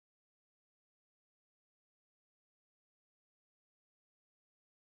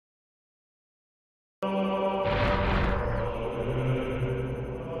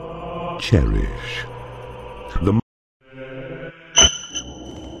Cherish. The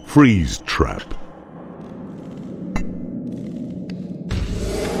freeze trap.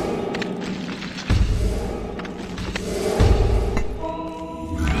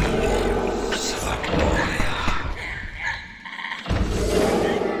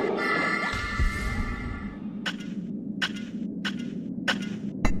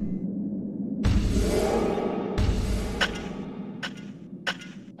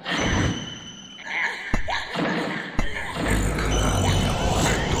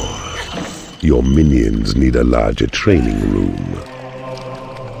 Your minions need a larger training room.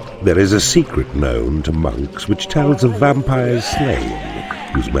 There is a secret known to monks which tells of vampires slain,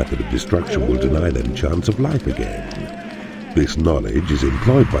 whose method of destruction will deny them chance of life again. This knowledge is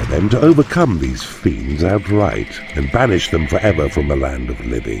employed by them to overcome these fiends outright and banish them forever from the land of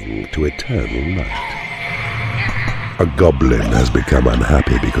living to eternal night. A goblin has become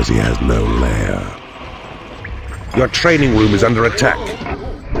unhappy because he has no lair. Your training room is under attack.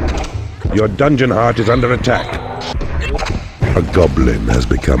 Your dungeon heart is under attack. A goblin has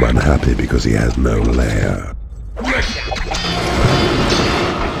become unhappy because he has no lair.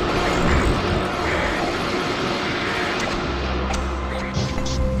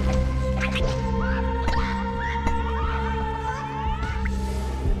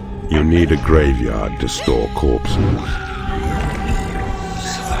 You need a graveyard to store corpses.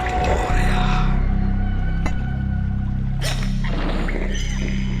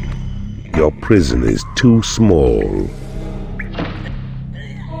 Your prison is too small.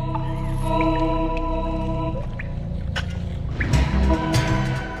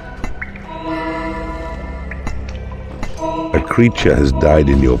 A creature has died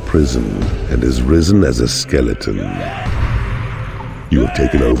in your prison and has risen as a skeleton. You have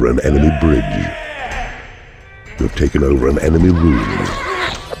taken over an enemy bridge. You have taken over an enemy room.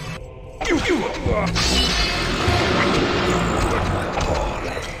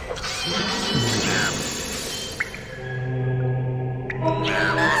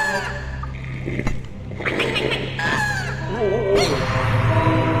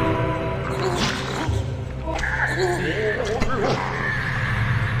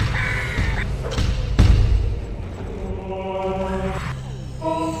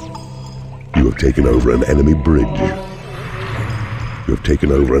 You have taken over an enemy bridge. You have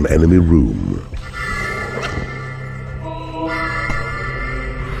taken over an enemy room.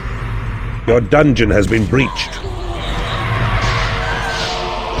 Your dungeon has been breached.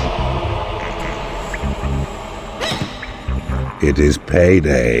 It is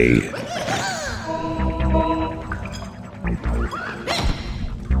payday.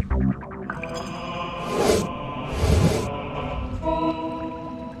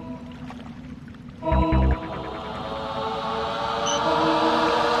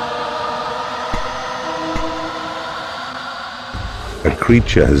 A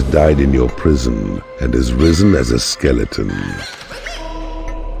creature has died in your prison and has risen as a skeleton.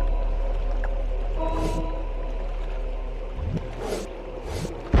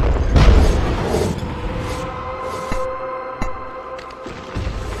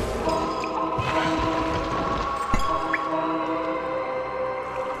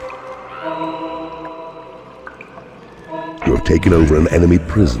 You have taken over an enemy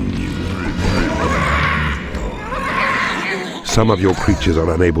prison. Some of your creatures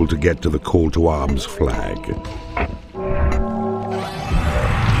are unable to get to the call to arms flag.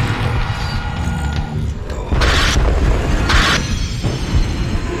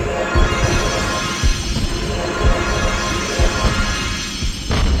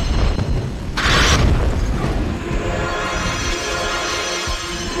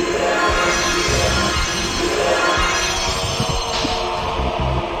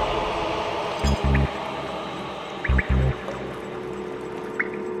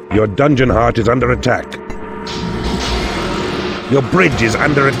 Your dungeon heart is under attack. Your bridge is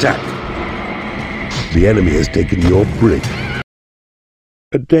under attack. The enemy has taken your bridge.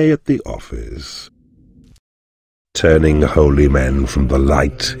 A day at the office. Turning holy men from the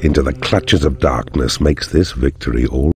light into the clutches of darkness makes this victory all